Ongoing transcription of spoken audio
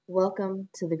Welcome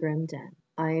to the Grim Den.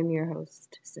 I am your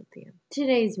host, Cynthia.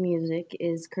 Today's music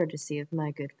is courtesy of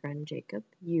my good friend Jacob.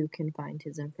 You can find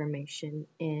his information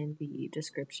in the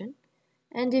description.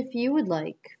 And if you would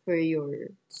like for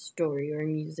your story or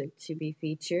music to be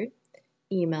featured,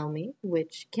 email me,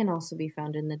 which can also be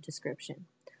found in the description.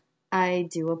 I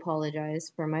do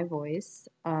apologize for my voice.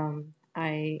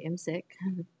 I am sick.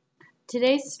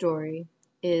 Today's story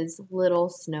is Little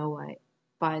Snow White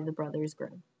by the Brothers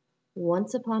Grimm.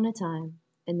 Once upon a time,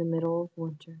 in the middle of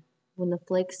winter, when the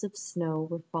flakes of snow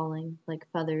were falling like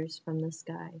feathers from the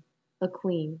sky, a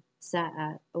queen sat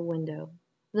at a window.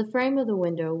 The frame of the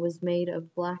window was made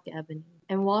of black ebony,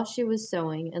 and while she was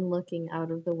sewing and looking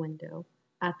out of the window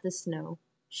at the snow,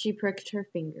 she pricked her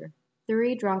finger.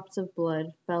 3 drops of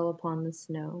blood fell upon the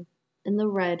snow, and the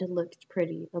red looked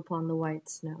pretty upon the white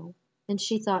snow. And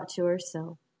she thought to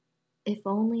herself, "If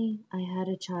only I had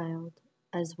a child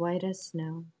as white as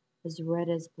snow, as red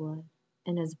as blood,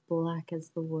 and as black as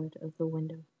the wood of the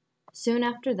window." Soon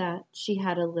after that she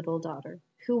had a little daughter,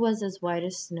 who was as white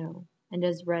as snow, and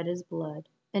as red as blood,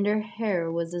 and her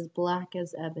hair was as black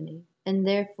as ebony, and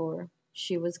therefore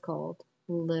she was called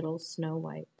Little Snow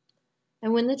White.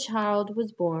 And when the child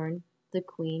was born, the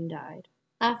queen died.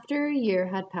 After a year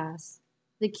had passed,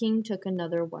 the king took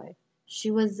another wife.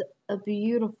 She was a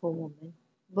beautiful woman,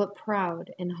 but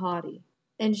proud and haughty,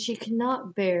 and she could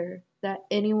not bear that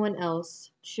anyone else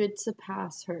should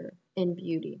surpass her in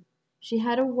beauty. She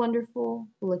had a wonderful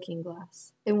looking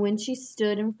glass, and when she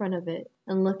stood in front of it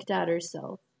and looked at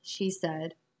herself, she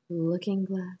said, looking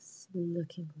glass,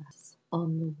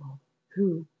 on the wall,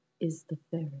 who is the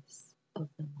fairest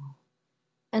of them all?"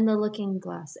 And the looking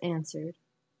glass answered,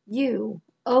 "You,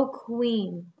 O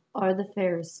queen, are the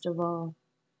fairest of all."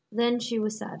 Then she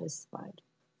was satisfied,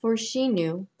 for she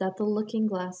knew that the looking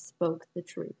glass spoke the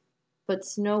truth. But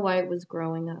Snow White was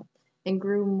growing up, and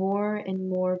grew more and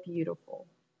more beautiful.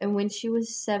 And when she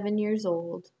was 7 years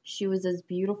old, she was as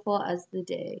beautiful as the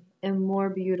day, and more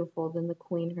beautiful than the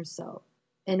queen herself.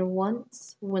 And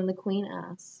once, when the queen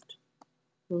asked,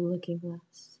 looking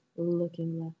glass,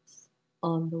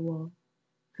 on the wall,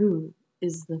 who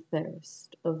is the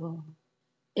fairest of all?"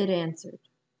 it answered,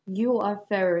 "You are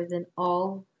fairer than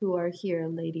all who are here,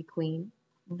 Lady Queen.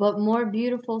 But more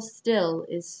beautiful still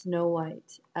is Snow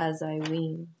White, as I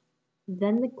ween."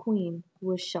 Then the queen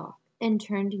was shocked, and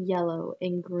turned yellow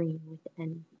and green with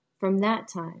envy. From that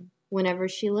time, whenever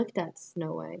she looked at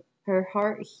Snow White, her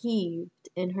heart heaved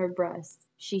in her breast,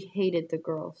 she hated the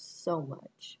girl so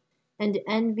much. And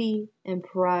envy and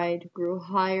pride grew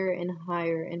higher and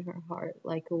higher in her heart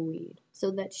like a weed,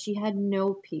 so that she had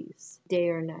no peace day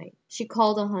or night. She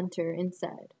called a hunter and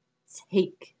said,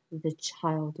 "Take the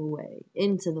child away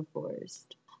into the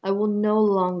forest. I will no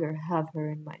longer have her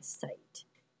in my sight.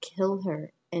 Kill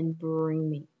her and bring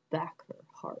me back her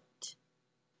heart."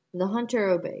 The hunter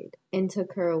obeyed and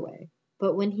took her away.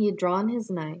 But when he had drawn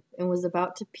his knife and was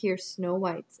about to pierce Snow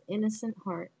White's innocent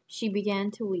heart, she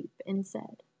began to weep and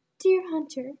said, "Dear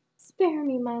hunter, spare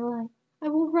me my life. I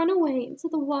will run away into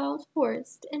the wild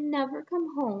forest and never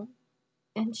come home."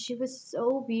 And she was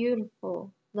so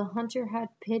beautiful, the hunter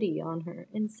had pity on her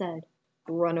and said,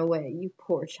 "Run away, you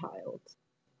poor child."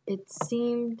 It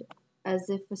seemed as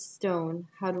if a stone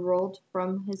had rolled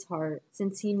from his heart,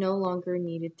 since he no longer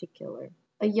needed to kill her.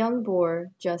 A young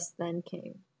boar just then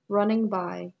came. Running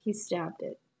by, he stabbed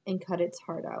it, and cut its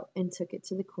heart out, and took it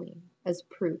to the queen, as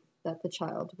proof that the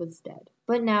child was dead.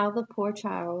 But now the poor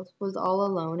child was all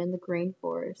alone in the green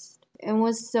forest, and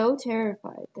was so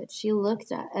terrified that she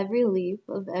looked at every leaf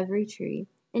of every tree,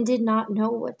 and did not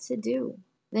know what to do.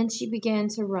 Then she began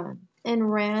to run,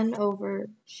 and ran over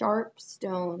sharp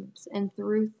stones and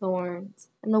through thorns,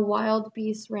 and the wild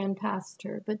beasts ran past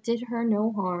her, but did her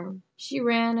no harm. She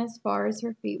ran as far as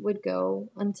her feet would go,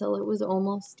 until it was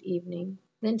almost evening.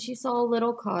 Then she saw a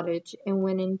little cottage, and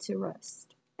went in to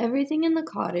rest. Everything in the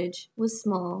cottage was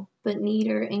small, but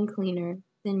neater and cleaner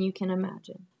than you can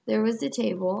imagine. There was a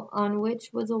table, on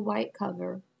which was a white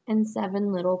cover, and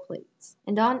 7 little plates,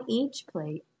 and on each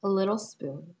plate a little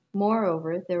spoon.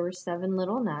 Moreover, there were 7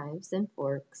 little knives and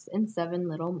forks, and 7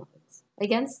 little mugs.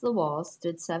 Against the wall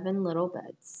stood 7 little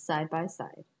beds, side by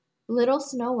side. Little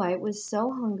Snow White was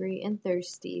so hungry and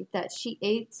thirsty that she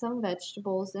ate some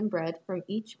vegetables and bread from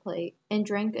each plate, and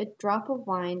drank a drop of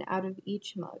wine out of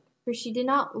each mug, for she did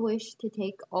not wish to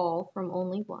take all from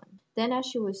only one. Then, as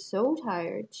she was so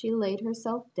tired, she laid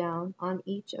herself down on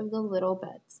each of the little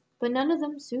beds, but none of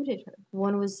them suited her.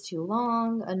 One was too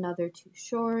long, another too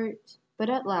short, but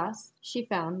at last she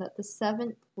found that the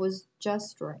 7th was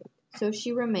just right, so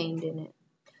she remained in it.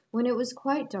 When it was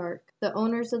quite dark, the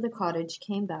owners of the cottage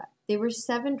came back. They were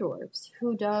 7 dwarfs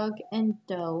who dug and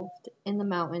delved in the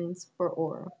mountains for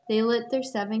ore. They lit their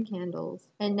 7 candles,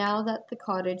 and now that the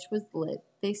cottage was lit,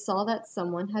 they saw that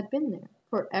someone had been there,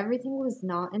 for everything was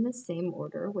not in the same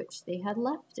order which they had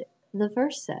left it. The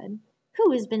first said,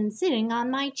 "Who has been sitting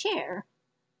on my chair?"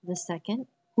 The second,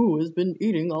 "Who has been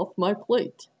eating off my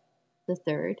plate?" The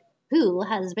third, "Who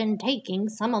has been taking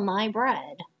some of my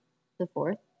bread?" The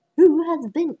fourth, "Who has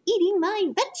been eating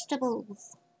my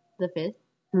vegetables?" The fifth,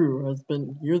 "Who has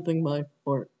been using my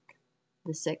fork?"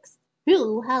 The sixth,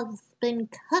 "Who has been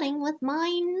cutting with my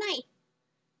knife?"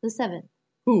 The seventh,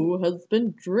 "Who has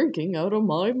been drinking out of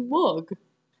my mug?"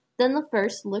 Then the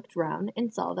first looked round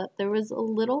and saw that there was a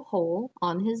little hole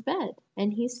on his bed,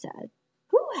 and he said,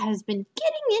 "Who has been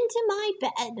getting into my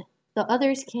bed?" The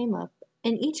others came up,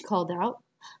 and each called out,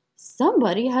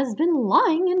 "Somebody has been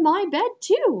lying in my bed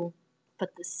too."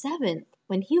 But the seventh,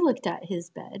 when he looked at his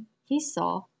bed, he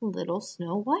saw little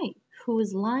Snow White, who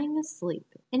was lying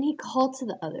asleep, and he called to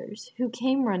the others, who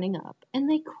came running up, and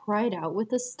they cried out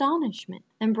with astonishment,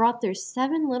 and brought their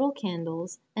 7 little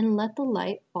candles, and let the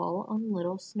light fall on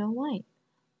little Snow White.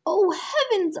 "Oh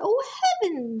heavens! Oh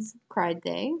heavens!" cried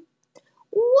they.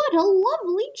 "What a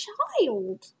lovely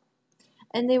child!"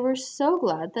 And they were so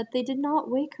glad that they did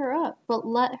not wake her up, but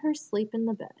let her sleep in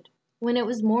the bed. When it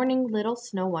was morning, little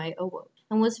Snow White awoke,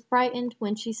 and was frightened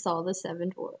when she saw the 7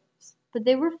 dwarfs. But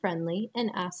they were friendly,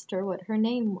 and asked her what her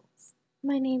name was.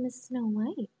 "My name is Snow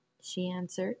White," she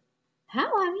answered.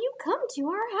 "How have you come to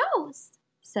our house?"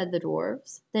 said the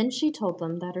dwarfs. Then she told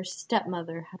them that her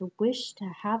stepmother had wished to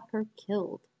have her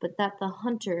killed, but that the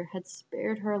hunter had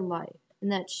spared her life,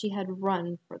 and that she had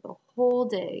run for the whole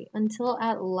day, until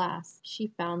at last she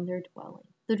found their dwelling.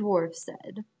 The dwarf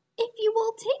said, "If you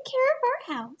will take care of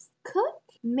our house, cook,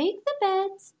 make the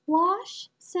beds, wash,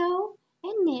 sew,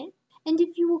 and knit, and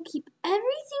if you will keep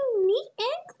everything neat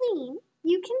and clean,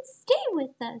 you can stay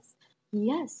with us."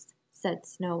 "Yes," said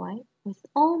Snow White, "with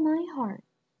all my heart."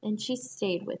 And she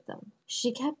stayed with them.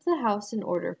 She kept the house in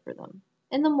order for them.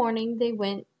 In the morning they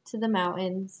went to the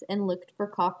mountains and looked for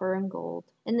copper and gold.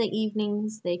 In the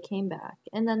evenings they came back,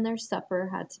 and then their supper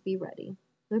had to be ready.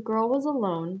 The girl was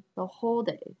alone the whole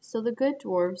day, so the good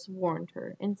dwarfs warned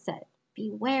her and said,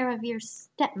 "Beware of your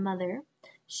stepmother.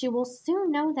 She will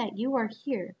soon know that you are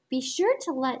here. Be sure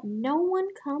to let no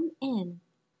one come in."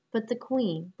 But the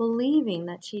queen, believing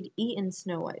that she had eaten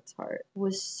Snow White's heart,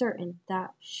 was certain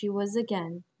that she was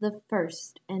again the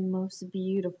first and most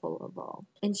beautiful of all,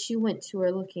 and she went to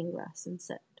her looking glass and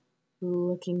said,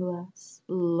 "Looking glass,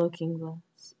 looking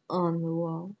glass on the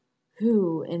wall,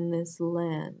 who in this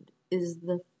land is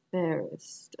the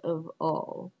fairest of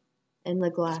all?" And the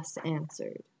glass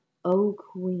answered, "O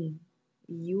queen,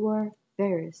 you are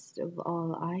fairest of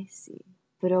all I see,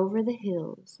 but over the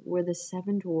hills where the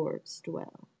 7 dwarfs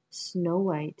dwell, Snow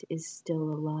White is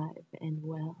still alive and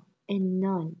well, and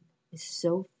none is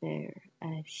so fair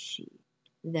as she."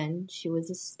 Then she was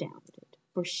astounded,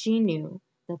 for she knew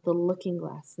that the looking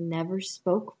glass never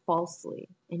spoke falsely,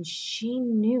 and she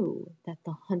knew that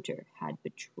the hunter had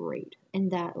betrayed her,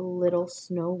 and that little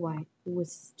Snow White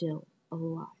was still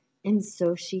alive. And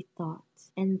so she thought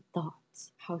and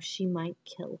thought how she might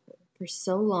kill her, for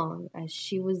so long as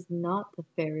she was not the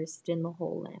fairest in the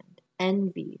whole land,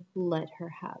 envy let her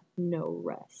have no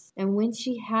rest. And when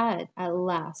she had at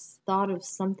last thought of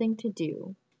something to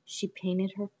do, she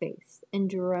painted her face and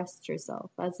dressed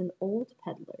herself as an old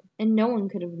peddler, and no one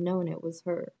could have known it was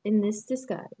her. In this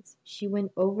disguise she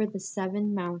went over the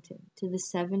 7 mountains to the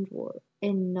 7 dwarfs,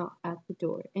 and knocked at the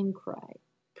door and cried,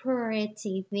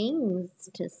 "Pretty things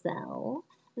to sell,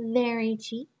 very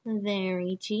cheap,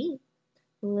 very cheap."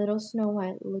 Little Snow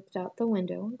White looked out the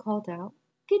window and called out,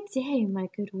 "Good day, my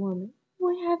good woman.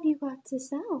 What have you got to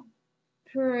sell?"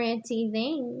 "Pretty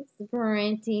things,"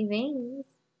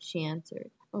 she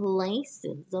answered.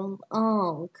 "Laces of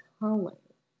all colors."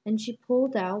 And she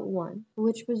pulled out one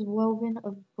which was woven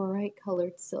of bright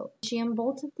colored silk. She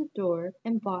unbolted the door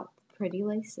and bought the pretty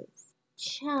laces.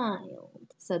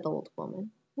 "Child," said the old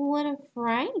woman, "what a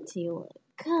fright you look.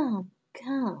 Come,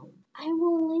 come, I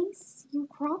will lace you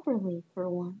properly for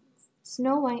once."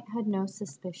 Snow White had no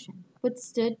suspicion, but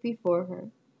stood before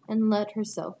her and let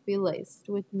herself be laced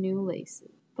with new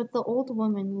laces. But the old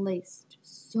woman laced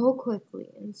so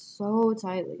quickly and so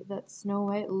tightly that Snow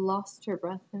White lost her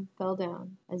breath and fell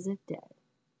down as if dead.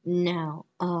 "Now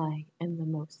I am the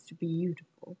most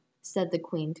beautiful," said the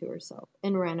queen to herself,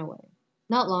 and ran away.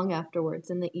 Not long afterwards,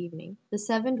 in the evening, the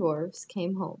seven dwarfs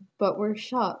came home, but were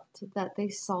shocked that they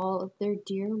saw their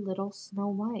dear little Snow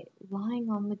White lying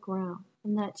on the ground,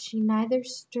 and that she neither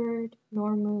stirred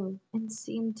nor moved, and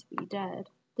seemed to be dead.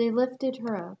 They lifted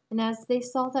her up, and as they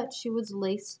saw that she was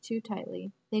laced too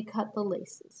tightly, they cut the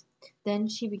laces. Then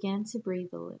she began to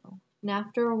breathe a little, and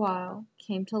after a while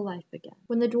came to life again.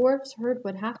 When the dwarfs heard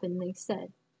what happened, they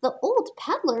said, "The old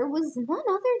peddler was none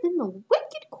other than the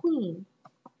wicked queen.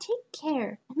 Take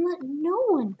care and let no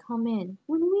one come in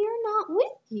when we are not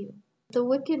with you." The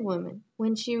wicked woman,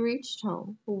 when she reached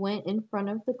home, went in front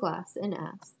of the glass and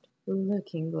asked,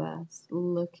 "Looking glass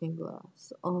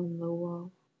on the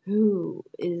wall, who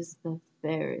is the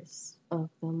fairest of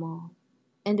them all?"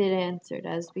 And it answered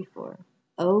as before,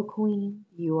 "O Queen,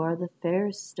 you are the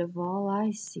fairest of all I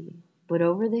see, but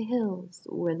over the hills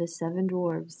where the seven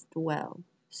dwarfs dwell,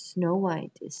 Snow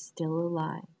White is still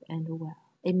alive and well,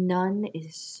 and none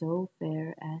is so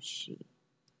fair as she."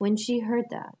 When she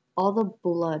heard that, all the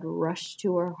blood rushed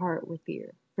to her heart with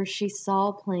fear, for she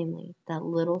saw plainly that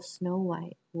little Snow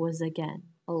White was again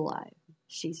alive.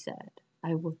 She said,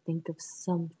 "I will think of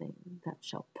something that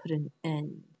shall put an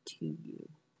end to you."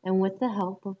 And with the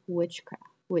help of witchcraft,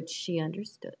 which she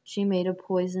understood, she made a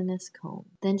poisonous comb.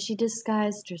 Then she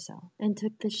disguised herself and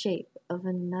took the shape of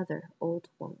another old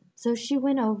woman. So she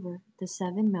went over the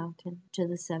seven mountains to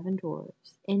the seven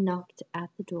dwarfs and knocked at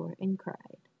the door and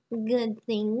cried, "Good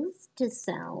things to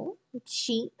sell,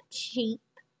 cheap, cheap."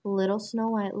 Little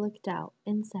Snow White looked out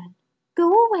and said,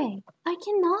 "Go away, I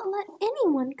cannot let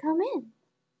anyone come in."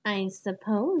 "I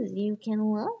suppose you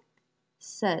can look,"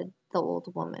 said the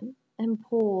old woman, and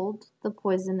pulled the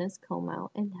poisonous comb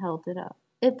out and held it up.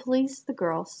 It pleased the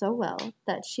girl so well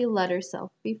that she let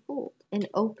herself be fooled, and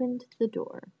opened the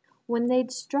door. When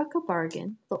they'd struck a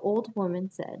bargain, the old woman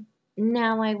said,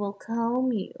 "Now I will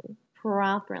comb you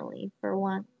properly for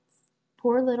once."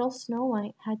 Poor little Snow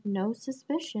White had no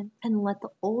suspicion, and let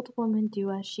the old woman do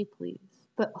as she pleased.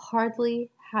 But hardly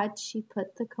had she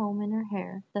put the comb in her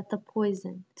hair that the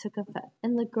poison took effect,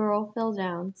 and the girl fell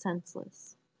down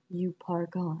senseless. "You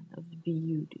paragon of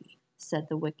beauty," said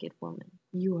the wicked woman,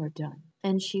 "you are done."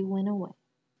 And she went away.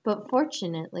 But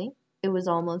fortunately it was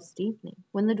almost evening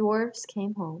when the dwarfs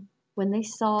came home. When they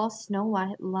saw Snow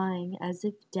White lying as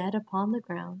if dead upon the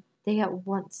ground, they at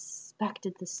once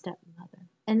suspected the stepmother,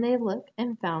 and they looked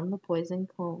and found the poisoned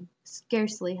comb.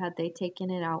 Scarcely had they taken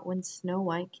it out when Snow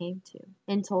White came to,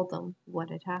 and told them what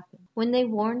had happened, when they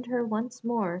warned her once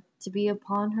more to be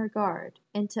upon her guard,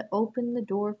 and to open the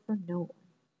door for no one.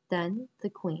 Then the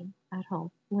queen, at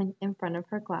home, went in front of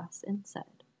her glass and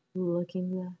said, looking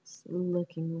glass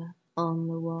on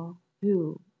the wall,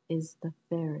 who is the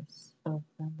fairest of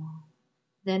them all?"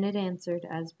 Then it answered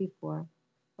as before,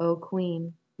 "O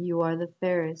Queen, you are the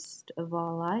fairest of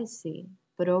all I see,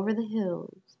 but over the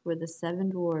hills where the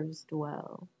seven dwarfs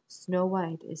dwell, Snow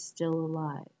White is still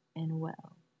alive and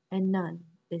well, and none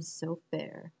is so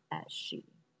fair as she."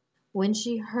 When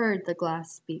she heard the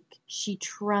glass speak, she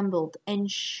trembled and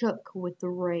shook with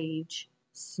rage.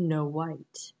 "Snow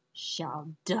White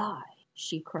shall die,"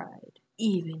 she cried,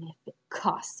 "even if it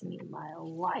costs me my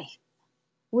life."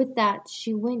 With that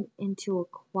she went into a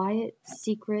quiet,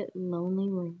 secret, lonely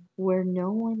room, where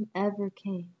no one ever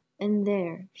came, and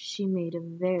there she made a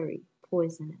very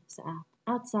poisonous apple.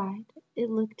 Outside it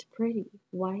looked pretty,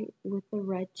 white with a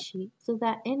red cheek, so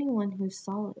that anyone who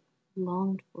saw it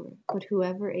longed for it, but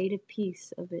whoever ate a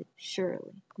piece of it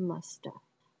surely must die.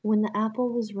 When the apple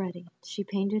was ready, she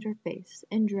painted her face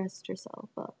and dressed herself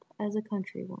up as a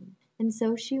country woman, and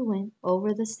so she went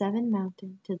over the seven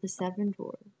mountains to the seven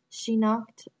dwarfs. She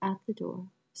knocked at the door.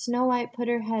 Snow White put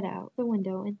her head out the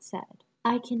window and said,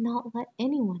 "I cannot let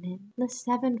anyone in. The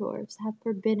seven dwarfs have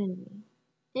forbidden me."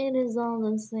 "It is all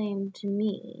the same to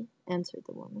me," answered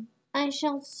the woman. "I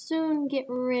shall soon get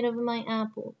rid of my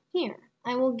apple. Here,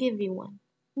 I will give you one."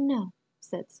 "No,"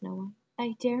 said Snow White,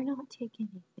 "I dare not take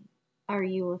anything." "Are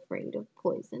you afraid of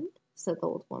poison?" said the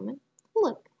old woman.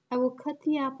 "Look, I will cut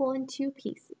the apple in two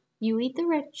pieces. You eat the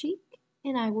red cheek,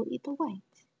 and I will eat the white."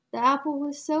 The apple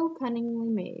was so cunningly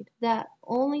made that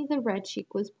only the red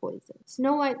cheek was poisoned.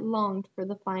 Snow White longed for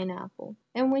the fine apple,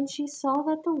 and when she saw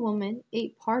that the woman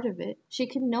ate part of it, she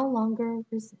could no longer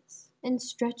resist, and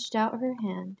stretched out her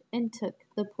hand and took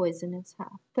the poisonous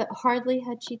half. But hardly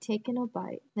had she taken a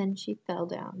bite than she fell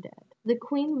down dead. The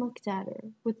queen looked at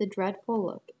her with a dreadful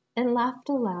look, and laughed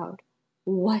aloud.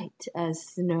 "White as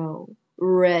snow,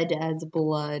 red as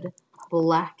blood,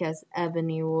 black as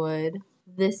ebony wood.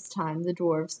 This time the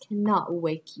dwarfs cannot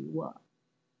wake you up."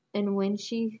 And when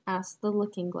she asked the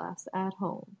looking glass at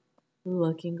home,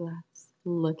 looking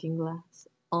glass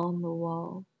on the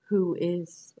wall, Who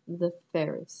is the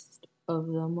fairest of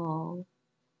them all?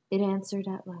 It answered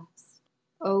at last,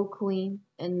 O Queen,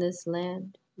 in this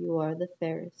land you are the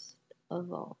fairest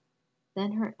of all.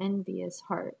 Then her envious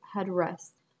heart had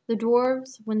rest. The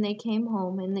dwarfs, when they came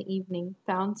home in the evening,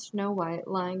 found Snow White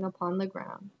lying upon the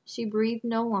ground. She breathed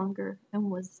no longer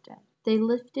and was dead. They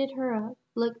lifted her up,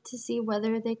 looked to see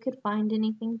whether they could find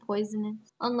anything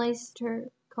poisonous, unlaced her,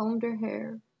 combed her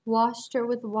hair, washed her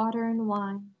with water and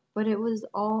wine, but it was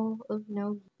all of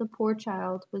no use. The poor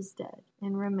child was dead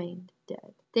and remained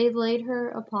dead. They laid her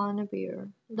upon a bier,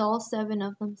 and all 7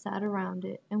 of them sat around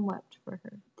it and wept for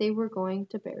her. They were going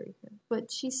to bury her,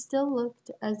 but she still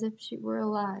looked as if she were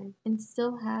alive, and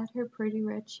still had her pretty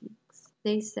red cheeks.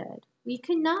 They said, "We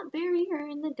could not bury her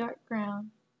in the dark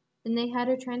ground." Then they had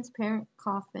a transparent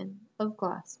coffin of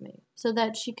glass made, so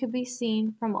that she could be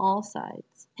seen from all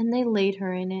sides, and they laid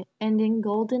her in it, and in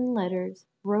golden letters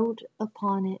wrote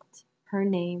upon it her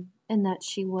name, and that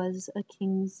she was a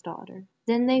king's daughter.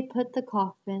 Then they put the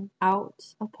coffin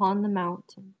out upon the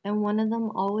mountain, and one of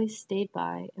them always stayed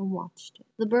by and watched it.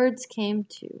 The birds came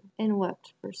too, and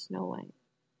wept for Snow White.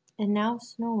 And now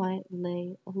Snow White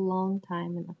lay a long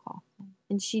time in the coffin,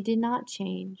 and she did not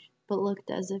change, but looked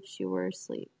as if she were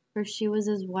asleep. For she was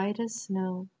as white as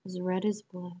snow, as red as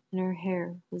blood, and her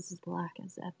hair was as black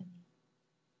as ebony.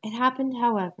 It happened,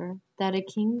 however, that a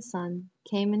king's son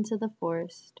came into the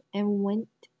forest and went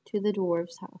to the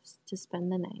dwarf's house to spend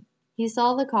the night. He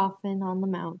saw the coffin on the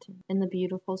mountain and the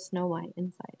beautiful Snow White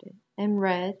inside it, and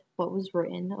read what was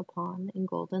written upon in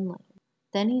golden letters.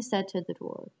 Then he said to the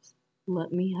dwarfs,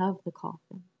 "Let me have the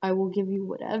coffin. I will give you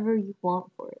whatever you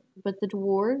want for it." But the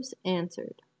dwarfs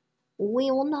answered,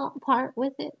 "We will not part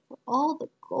with it for all the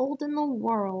gold in the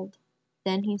world."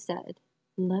 Then he said,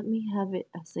 "Let me have it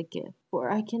as a gift,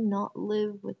 for I cannot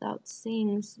live without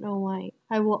seeing Snow White.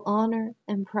 I will honor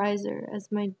and prize her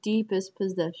as my deepest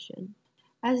possession."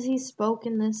 As he spoke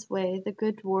in this way, the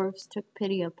good dwarfs took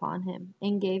pity upon him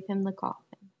and gave him the coffin.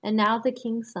 And now the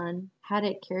king's son had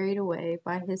it carried away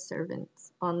by his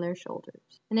servants on their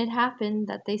shoulders. And it happened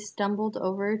that they stumbled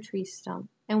over a tree stump,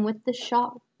 and with the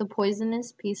shock, the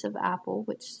poisonous piece of apple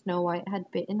which Snow White had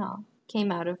bitten off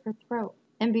came out of her throat.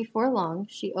 And before long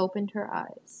she opened her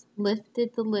eyes,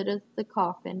 lifted the lid of the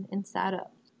coffin, and sat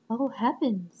up. "Oh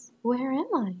heavens! Where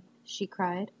am I?" she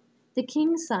cried. The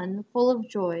king's son, full of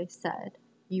joy, said,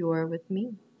 "You are with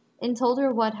me," and told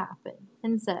her what happened,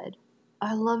 and said,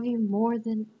 "I love you more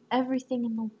than everything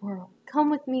in the world.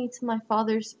 Come with me to my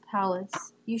father's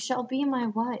palace. You shall be my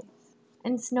wife."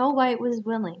 And Snow White was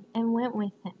willing, and went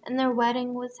with him, and their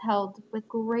wedding was held with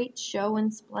great show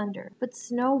and splendor. But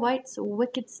Snow White's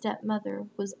wicked stepmother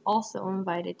was also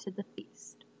invited to the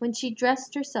feast. When she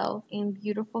dressed herself in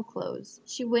beautiful clothes,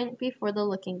 she went before the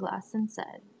looking glass and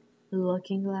said,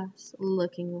 looking glass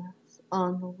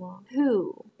on the wall,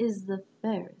 who is the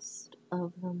fairest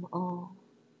of them all?"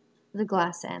 The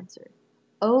glass answered,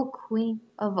 "O Queen,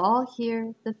 of all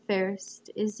here the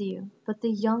fairest is you, but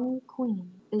the young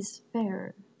Queen is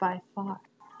fairer by far."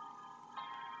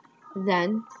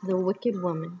 Then the wicked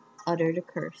woman uttered a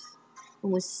curse,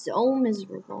 and was so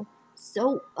miserable,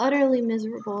 so utterly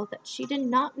miserable, that she did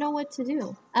not know what to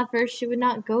do. At first she would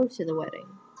not go to the wedding,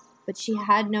 but she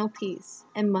had no peace,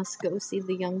 and must go see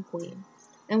the young Queen.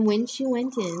 And when she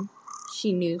went in,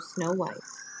 she knew Snow White,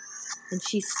 and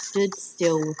she stood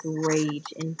still with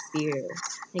rage and fear,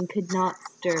 and could not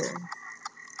stir.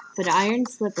 But iron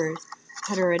slippers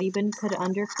had already been put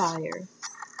under fire,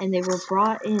 and they were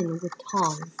brought in with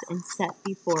tongs and set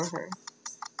before her.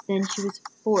 Then she was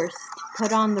forced to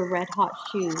put on the red-hot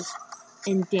shoes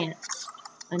and danced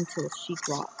until she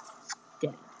dropped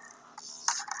dead.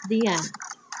 The end.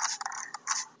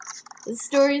 The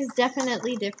story is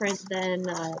definitely different than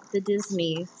the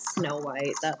Disney Snow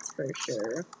White, that's for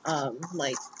sure.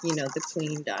 The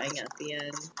queen dying at the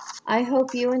end. I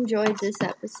hope you enjoyed this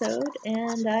episode,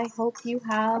 and I hope you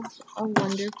have a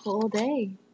wonderful day.